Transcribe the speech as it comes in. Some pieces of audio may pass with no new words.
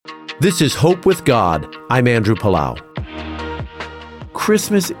This is Hope with God. I'm Andrew Palau.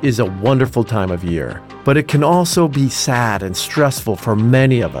 Christmas is a wonderful time of year, but it can also be sad and stressful for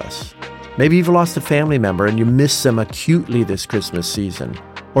many of us. Maybe you've lost a family member and you miss them acutely this Christmas season.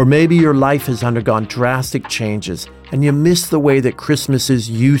 Or maybe your life has undergone drastic changes and you miss the way that Christmases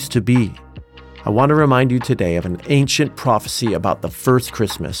used to be. I want to remind you today of an ancient prophecy about the first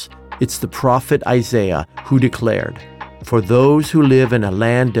Christmas. It's the prophet Isaiah who declared, "For those who live in a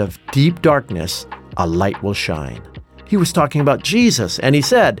land of deep darkness, a light will shine." He was talking about Jesus, and he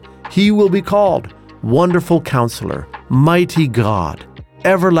said, "He will be called Wonderful Counselor, Mighty God,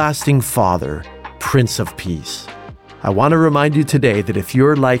 Everlasting Father, Prince of Peace." I want to remind you today that if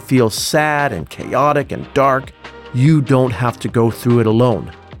your life feels sad and chaotic and dark, you don't have to go through it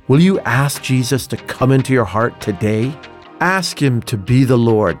alone. Will you ask Jesus to come into your heart today? Ask him to be the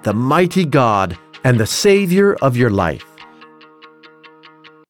Lord, the mighty God, and the Savior of your life.